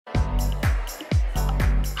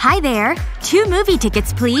Hi there. 2 movie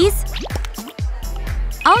tickets, please.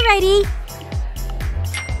 Alrighty.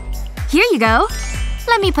 Here you go.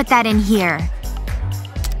 Let me put that in here.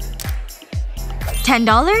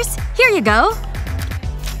 $10? Here you go.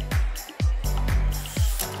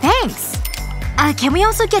 Thanks. Can we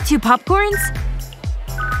also get 2 popcorns?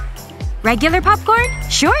 Regular popcorn?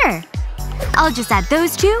 Sure. I'll just add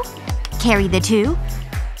those 2. Carry the 2.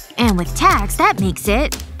 And with tax, that makes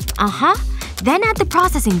it… Uh-huh. Then add the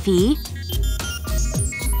processing fee.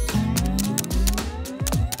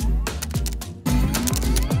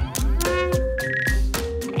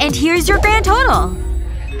 And here's your grand total.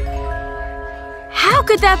 How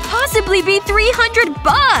could that possibly be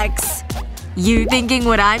 $300? You thinking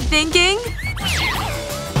what I'm thinking?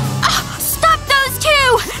 Stop those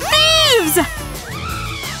 2! Thieves!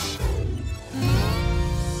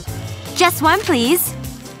 Just one, please.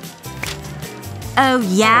 Oh,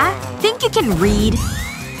 yeah? Think you can read?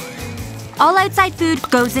 All outside food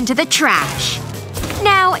goes into the trash.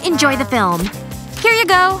 Now, enjoy the film. Here you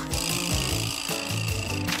go.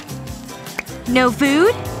 No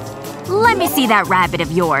food? Let me see that rabbit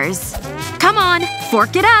of yours. Come on,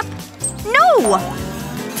 fork it up. No!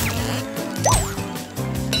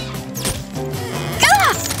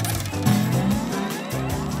 Ah!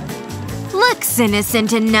 Looks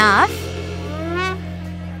innocent enough.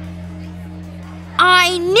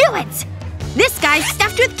 I knew it! This guy's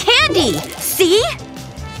stuffed with candy! See?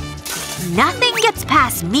 Nothing gets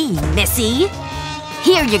past me, missy.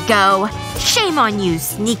 Here you go. Shame on you,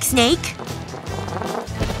 sneak snake.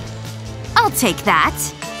 I'll take that.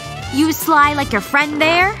 You sly like your friend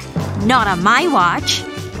there? Not on my watch.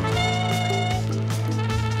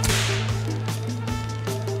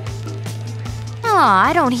 Aw,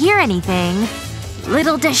 I don't hear anything.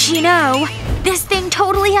 Little does she know, this thing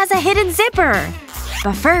totally has a hidden zipper.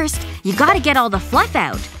 But first, you gotta get all the fluff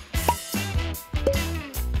out.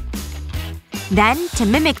 Then, to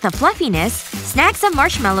mimic the fluffiness, snag some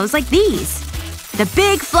marshmallows like these. The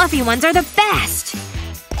big fluffy ones are the best!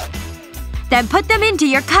 Then put them into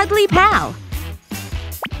your cuddly pal.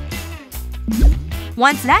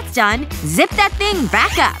 Once that's done, zip that thing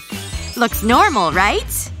back up. Looks normal,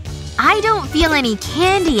 right? I don't feel any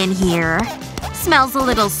candy in here. Smells a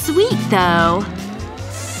little sweet, though.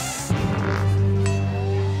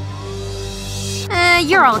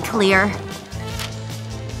 You're all clear.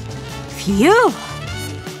 Phew.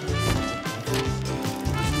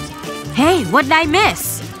 Hey, what'd I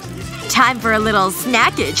miss? Time for a little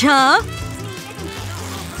snackage, huh?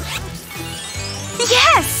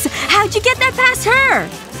 Yes! How'd you get that past her?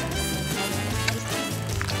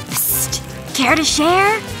 Psst. Care to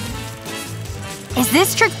share? Is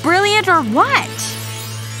this trick brilliant or what?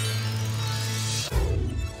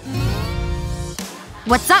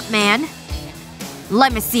 What's up, man?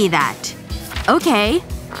 Let me see that. Okay.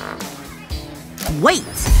 Wait.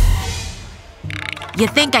 You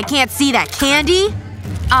think I can't see that candy?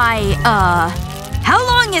 How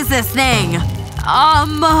long is this thing?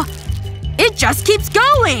 It just keeps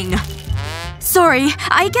going! Sorry,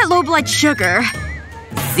 I get low blood sugar.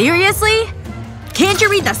 Seriously? Can't you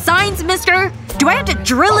read the signs, mister? Do I have to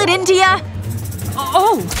drill it into ya?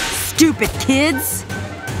 Oh, stupid kids.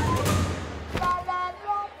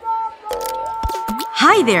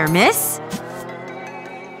 Hi there, miss.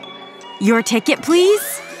 Your ticket,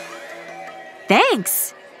 please?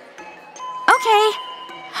 Thanks. Okay.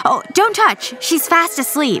 Oh, don't touch. She's fast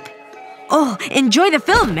asleep. Oh, enjoy the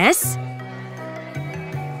film, miss.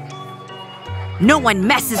 No one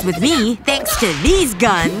messes with me, thanks to these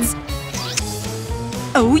guns.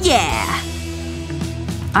 Oh yeah.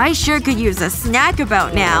 I sure could use a snack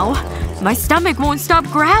about now. My stomach won't stop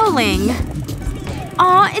growling.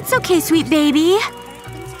 Aw, it's okay, sweet baby.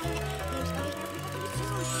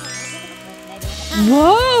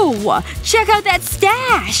 Whoa! Check out that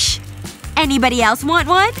stash! Anybody else want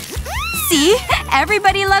one? See?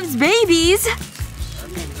 Everybody loves babies.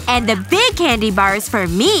 And the big candy bar is for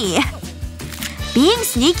me. Being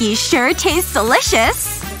sneaky sure tastes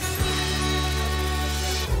delicious.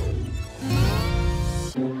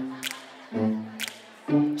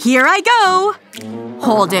 Here I go!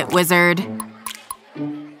 Hold it, wizard.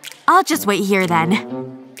 I'll just wait here then.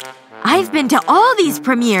 I've been to all these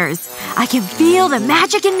premieres. I can feel the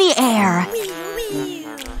magic in the air.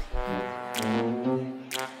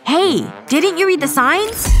 Hey, didn't you read the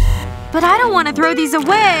signs? But I don't want to throw these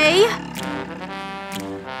away.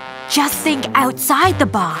 Just think outside the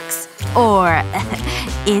box. Or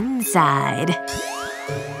inside.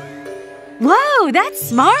 Whoa, that's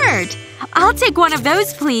smart! I'll take one of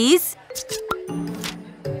those, please.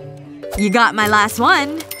 You got my last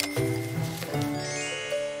one.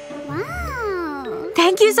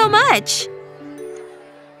 Thank you so much.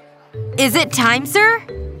 Is it time, sir?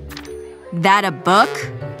 That a book?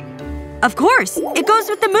 Of course. It goes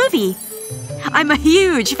with the movie. I'm a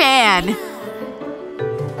huge fan.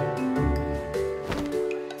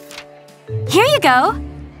 Here you go.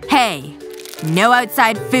 Hey. No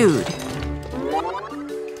outside food.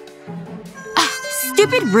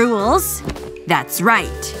 Stupid rules. That's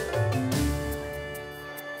right.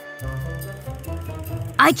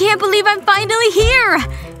 I can't believe I'm finally here!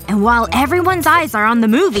 And while everyone's eyes are on the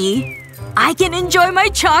movie, I can enjoy my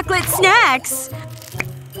chocolate snacks!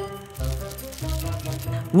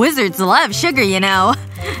 Wizards love sugar, you know.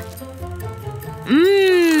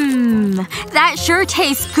 Mmm. That sure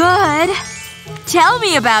tastes good. Tell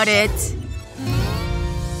me about it.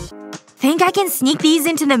 Think I can sneak these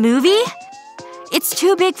into the movie? It's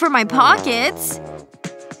too big for my pockets.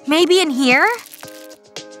 Maybe in here?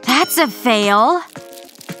 That's a fail.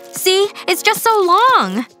 See? It's just so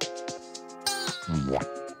long.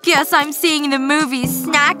 Guess I'm seeing the movie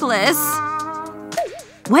snackless.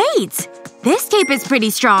 Wait! This tape is pretty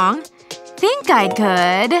strong. Think I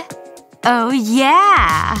could… Oh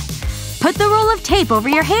yeah! Put the roll of tape over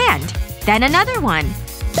your hand. Then another one.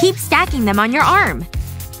 Keep stacking them on your arm.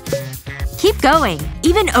 Keep going.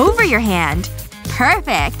 Even over your hand.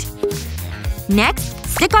 Perfect. Next,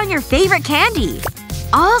 stick on your favorite candy.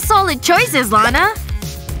 All solid choices, Lana.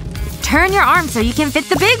 Turn your arm so you can fit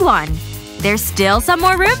the big one. There's still some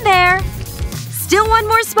more room there. Still one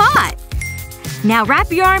more spot. Now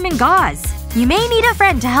wrap your arm in gauze. You may need a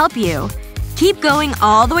friend to help you. Keep going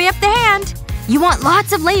all the way up the hand. You want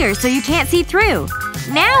lots of layers so you can't see through.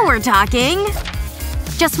 Now we're talking.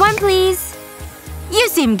 Just one, please. You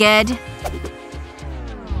seem good.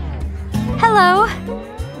 Hello.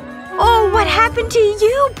 Oh, what happened to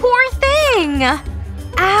you, poor thing?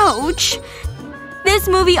 Ouch. This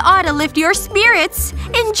movie ought to lift your spirits.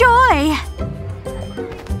 Enjoy!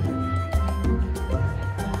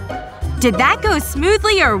 Did that go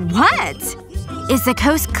smoothly or what? Is the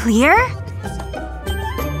coast clear?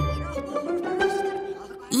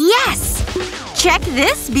 Yes! Check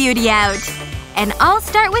this beauty out. And I'll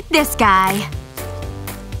start with this guy.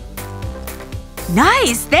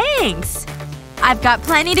 Nice, thanks! I've got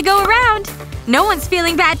plenty to go around. No one's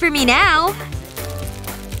feeling bad for me now.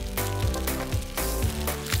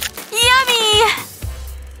 Yummy!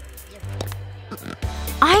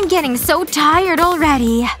 I'm getting so tired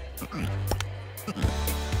already.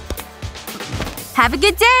 Have a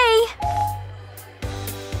good day!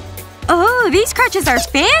 Oh, these crutches are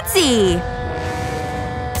fancy!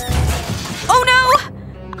 Oh no!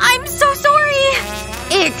 I'm so sorry!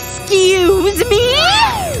 Excuse me?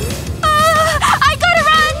 I gotta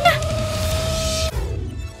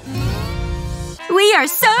run! We are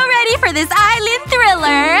so ready for this island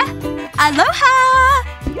thriller! Aloha!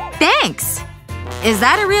 Thanks! Is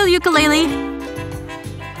that a real ukulele?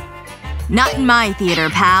 Not in my theater,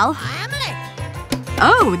 pal.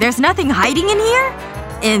 Oh, there's nothing hiding in here?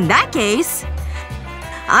 In that case…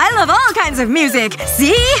 I love all kinds of music,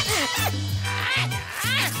 see?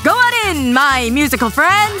 Go on in, my musical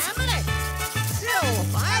friends!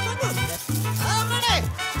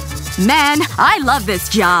 Man, I love this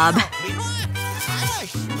job.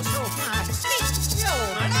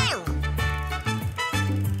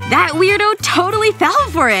 That weirdo totally fell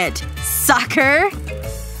for it! Sucker!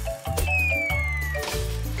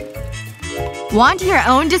 Want your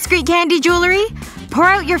own discreet candy jewelry? Pour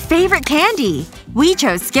out your favorite candy. We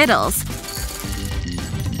chose Skittles.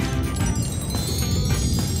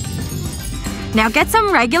 Now get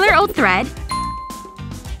some regular old thread,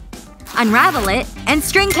 unravel it, and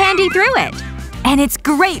string candy through it. And it's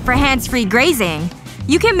great for hands-free grazing.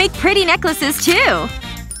 You can make pretty necklaces, too.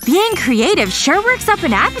 Being creative sure works up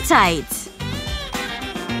an appetite.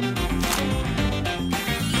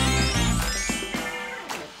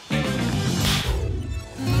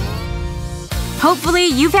 Hopefully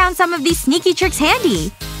you found some of these sneaky tricks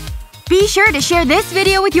handy. Be sure to share this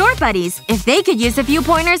video with your buddies if they could use a few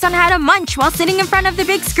pointers on how to munch while sitting in front of the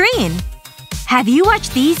big screen. Have you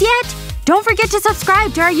watched these yet? Don't forget to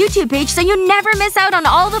subscribe to our YouTube page so you never miss out on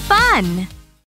all the fun!